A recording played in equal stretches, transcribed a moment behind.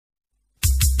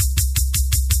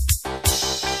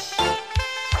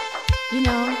You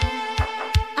know,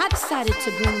 I decided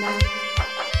to bring back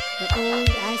the old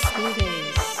high school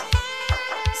days.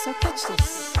 So catch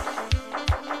this.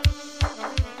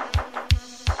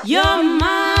 You're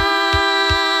mine,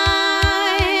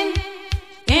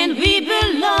 and we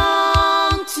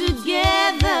belong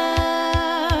together.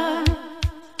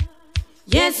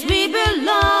 Yes, we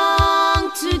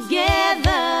belong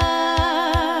together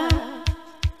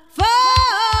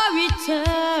for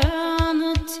eternity.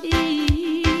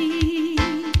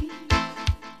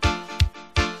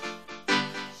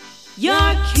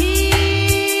 Your kiss,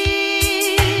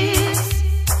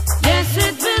 yes,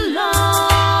 it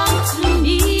belongs to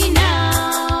me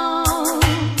now.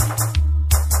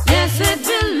 Yes, it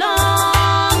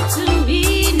belongs to me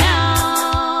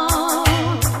now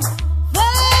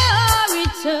for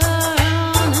eternity.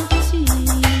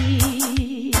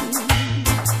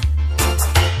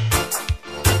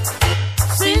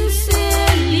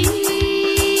 Sincerely,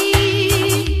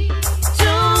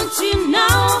 don't you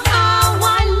know how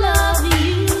I love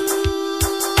you?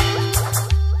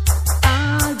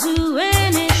 I'll do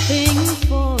anything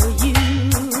for you.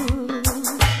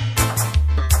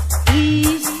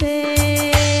 Please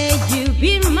say you'll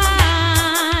be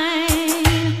mine.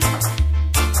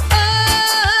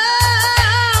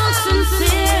 Oh,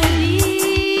 sincerely,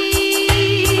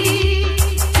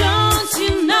 don't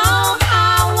you know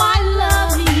how I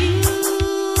love you?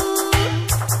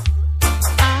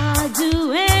 I'll do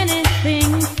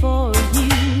anything for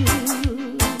you.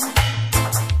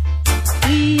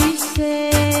 Please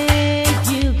say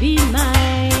you'll be mine.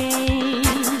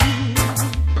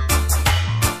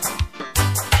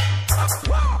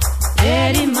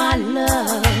 Daddy, my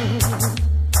love,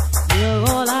 you're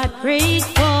all I prayed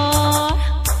for.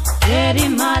 Daddy,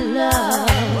 my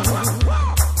love,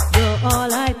 you're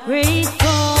all I prayed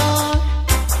for.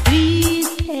 Please,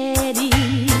 Daddy,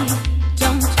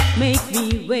 don't make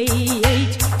me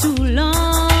wait too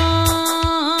long.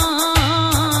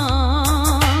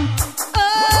 Oh,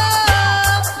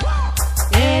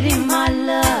 Daddy, my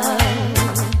love,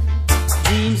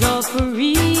 dreams are for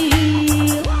real.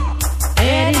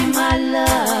 Daddy, my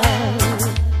love,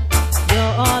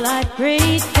 you're all I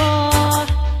prayed for.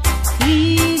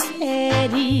 Please,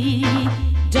 Daddy,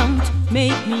 don't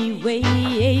make me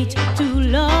wait too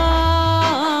long.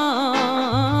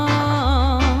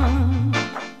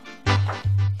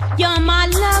 You're my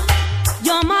love,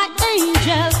 you're my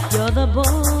angel, you're the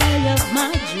boy of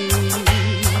my dreams.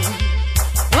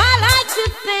 Well, I'd like to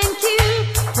thank you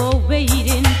for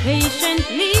waiting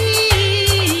patiently.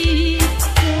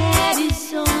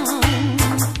 Daddy's on,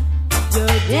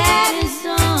 your daddy's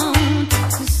on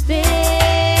to stay.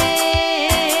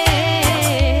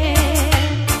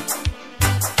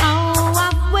 Oh,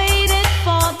 I've waited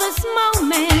for this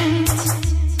moment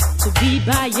to be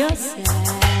by your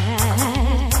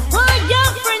side. Well, your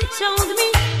friend told me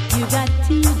you got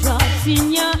teardrops in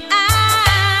your